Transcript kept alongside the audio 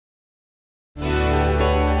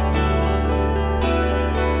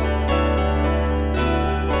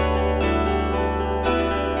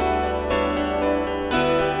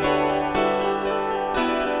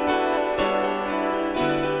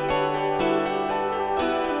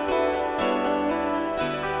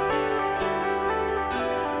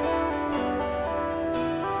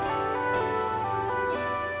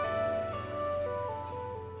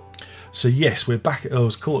So yes, we're back at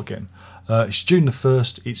Earls Court again. It's June the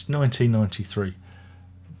 1st, it's 1993.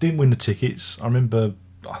 Didn't win the tickets. I remember,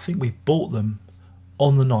 I think we bought them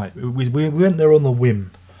on the night. We went there on the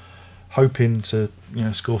whim, hoping to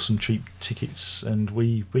score some cheap tickets, and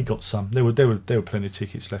we got some. There were plenty of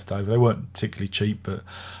tickets left over. They weren't particularly cheap, but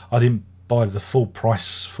I didn't buy the full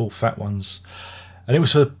price, full fat ones. And it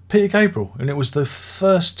was for Peter Gabriel, and it was the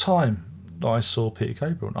first time that I saw Peter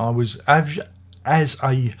Gabriel. And I was, as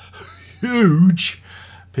a huge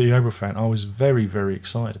Peter Gabriel fan, I was very, very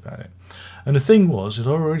excited about it. And the thing was, I'd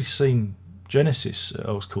already seen Genesis at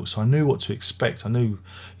Earls Court, so I knew what to expect. I knew,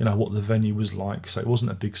 what the venue was like, so it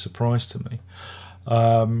wasn't a big surprise to me.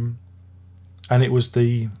 And it was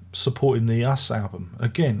the Supporting the Us album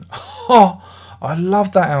again. Oh, I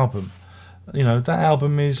love that album. That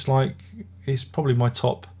album is probably my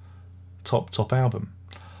top album.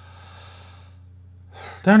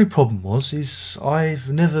 The only problem was, it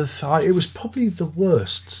was probably the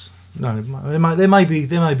worst. No, there may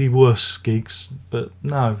be worse gigs, but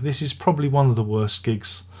no, this is probably one of the worst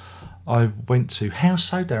gigs I went to. How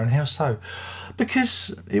so, Darren? How so?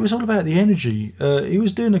 Because it was all about the energy. He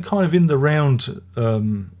was doing a kind of in the round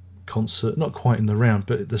concert, not quite in the round,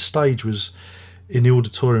 but the stage was in the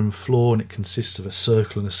auditorium floor, and it consists of a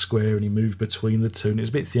circle and a square, and he moved between the two, and it was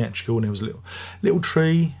a bit theatrical, and there was a little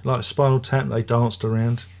tree, like Spinal Tap, they danced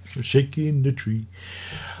around, shaking the tree.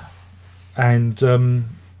 And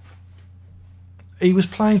he was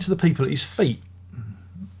playing to the people at his feet,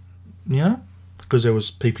 because there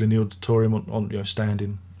was people in the auditorium on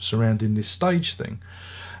standing, surrounding this stage thing,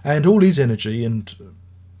 and all his energy and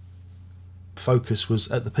focus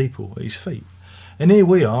was at the people at his feet. And here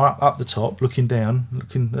we are up the top, looking down,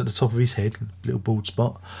 looking at the top of his head, little bald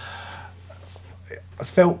spot. I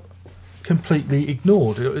felt completely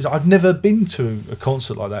ignored. I'd never been to a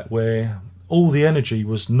concert like that where all the energy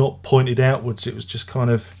was not pointed outwards. It was just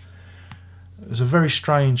kind of, it was a very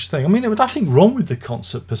strange thing. I mean, there was nothing wrong with the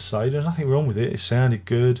concert per se. There's nothing wrong with it. It sounded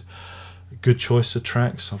good. Good choice of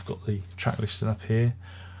tracks. I've got the track listing up here.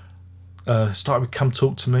 Started with Come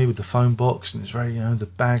Talk to Me with the phone box, and it's very, the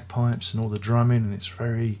bagpipes and all the drumming, and it's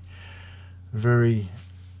very, very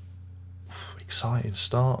exciting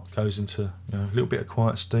start. Goes into a little bit of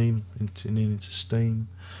Quiet Steam, into Steam.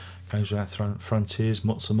 Goes out Frontiers,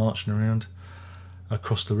 Mozza marching around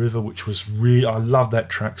across the river, which was really, I love that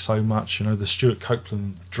track so much. The Stuart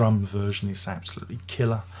Copeland drum version is absolutely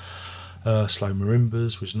killer. Slow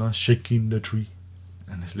Marimbas was nice. Shaking the Tree.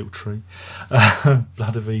 And this little tree.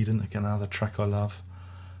 Blood of Eden, again, another track I love.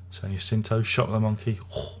 San Jacinto, Shock the Monkey,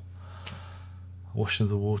 Washing of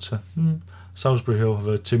the Water. Salisbury Hill, I've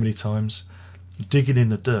heard too many times. Digging in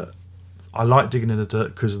the Dirt. I like Digging in the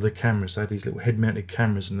Dirt because of the cameras. They had these little head-mounted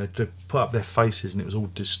cameras, and they'd put up their faces, and it was all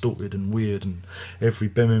distorted and weird, and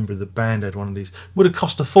every member of the band had one of these. Would have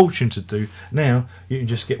cost a fortune to do. Now, you can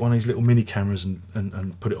just get one of these little mini cameras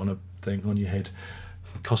and put it on a thing on your head.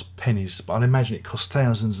 It cost pennies, but I'd imagine it cost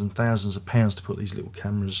thousands and thousands of pounds to put these little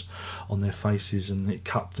cameras on their faces, and it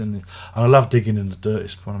cut. And I love Digging in the Dirt.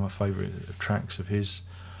 It's one of my favourite tracks of his.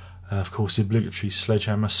 Of course, the obligatory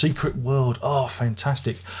Sledgehammer, Secret World. Oh,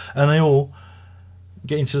 fantastic! And they all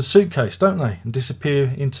get into the suitcase, don't they, and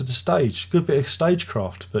disappear into the stage. Good bit of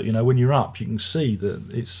stagecraft, but when you're up, you can see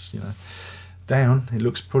that it's down. It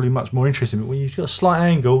looks probably much more interesting. But when you've got a slight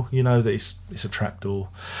angle, you know that it's a trapdoor.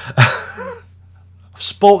 I've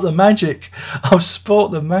spoilt the magic. I've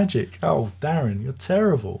spoilt the magic. Oh, Darren, you're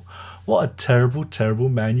terrible. What a terrible, terrible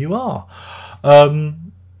man you are.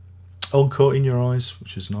 Encore In Your Eyes,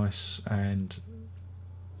 which was nice, and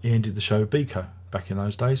he ended the show with Biko back in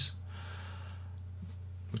those days,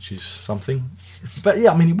 which is something. But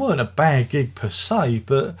yeah, I mean, it weren't a bad gig per se,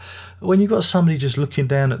 but when you've got somebody just looking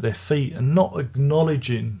down at their feet and not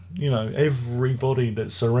acknowledging, everybody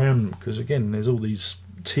that's around them, because again, there's all these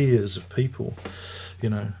tiers of people,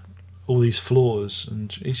 all these floors,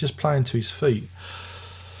 and he's just playing to his feet.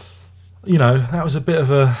 That was a bit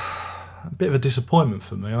of a disappointment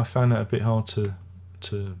for me. I found that a bit hard to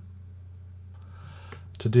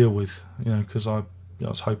deal with, because I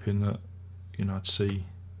was hoping that I'd see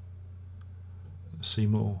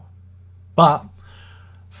more. But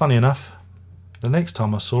funny enough, the next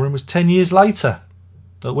time I saw him was 10 years later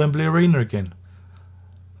at Wembley Arena again.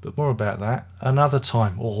 But more about that another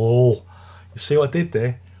time. Oh, you see what I did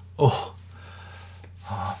there? Oh,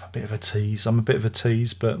 I'm a bit of a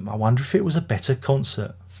tease. But I wonder if it was a better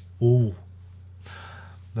concert. Oh,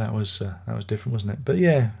 that was different, wasn't it? But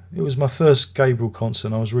yeah, it was my first Gabriel concert,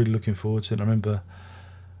 and I was really looking forward to it. I remember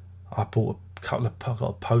I got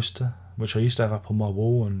a poster which I used to have up on my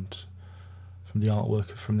wall, and from the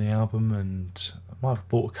artwork from the album, and I might have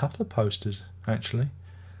bought a couple of posters actually,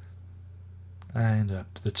 and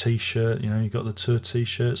the T-shirt. You know, you got the tour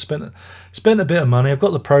T-shirt. Spent a bit of money. I've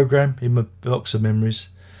got the program in my box of memories,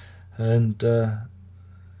 and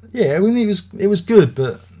yeah, I mean, it was good,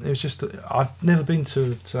 but it was just I've never been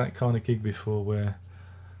to that kind of gig before where,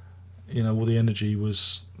 you know, all the energy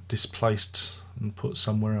was displaced and put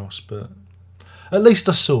somewhere else. But at least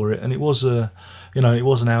I saw it, and it was a, you know, it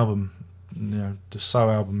was an album. You know, the So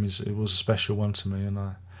album was a special one to me,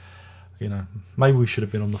 and you know, maybe we should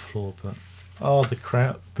have been on the floor, but oh, the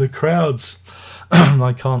crowds,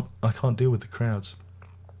 I can't deal with the crowds.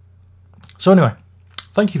 So anyway,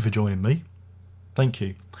 thank you for joining me. Thank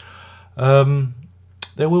you.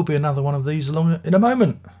 There will be another one of these along in a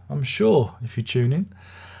moment, I'm sure, if you tune in.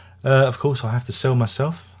 Of course, I have to sell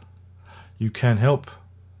myself. You can help.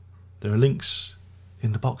 There are links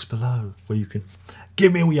in the box below where you can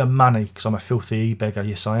give me all your money, because I'm a filthy e-beggar.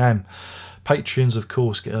 Yes, I am. Patreons, of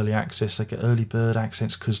course, get early access. They get early bird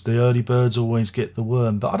access because the early birds always get the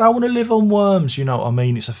worm. But I don't want to live on worms, you know what I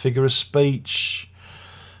mean? It's a figure of speech.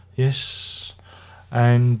 Yes.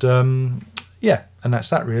 And yeah, and that's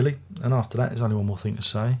that really. And after that, there's only one more thing to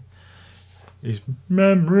say. Is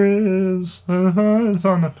memories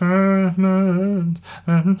on the pavement.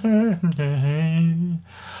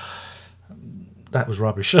 That was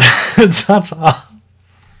rubbish. Ta-ta.